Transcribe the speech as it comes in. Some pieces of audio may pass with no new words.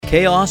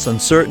Chaos,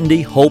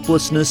 uncertainty,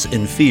 hopelessness,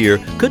 and fear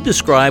could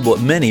describe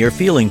what many are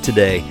feeling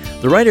today.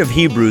 The writer of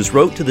Hebrews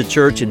wrote to the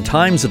church in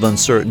times of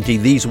uncertainty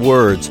these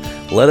words,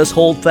 "Let us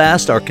hold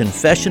fast our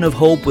confession of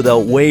hope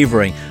without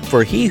wavering,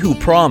 for he who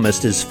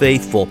promised is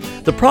faithful."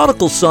 The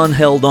prodigal son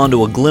held on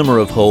to a glimmer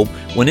of hope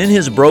when in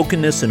his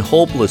brokenness and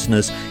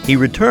hopelessness he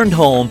returned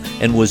home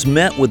and was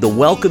met with the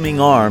welcoming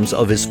arms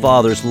of his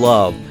father's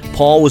love.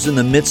 Paul was in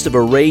the midst of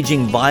a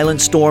raging, violent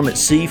storm at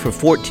sea for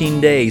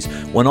 14 days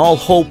when all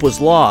hope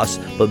was lost,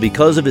 but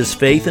because of his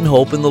faith and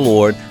hope in the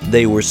Lord,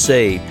 they were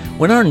saved.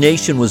 When our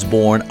nation was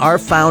born, our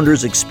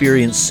founders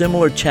experienced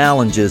similar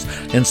challenges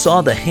and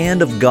saw the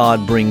hand of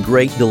God bring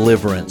great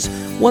deliverance.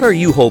 What are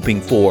you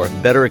hoping for?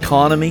 Better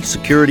economy,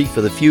 security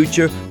for the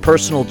future,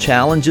 personal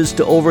challenges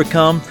to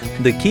overcome?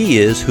 The key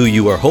is who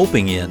you are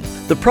hoping in.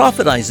 The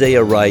prophet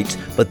Isaiah writes,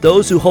 "But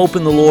those who hope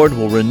in the Lord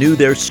will renew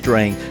their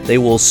strength. They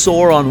will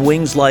soar on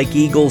wings like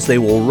eagles. They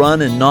will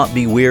run and not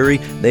be weary.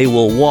 They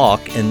will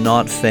walk and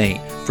not faint."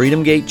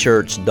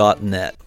 FreedomGateChurch.net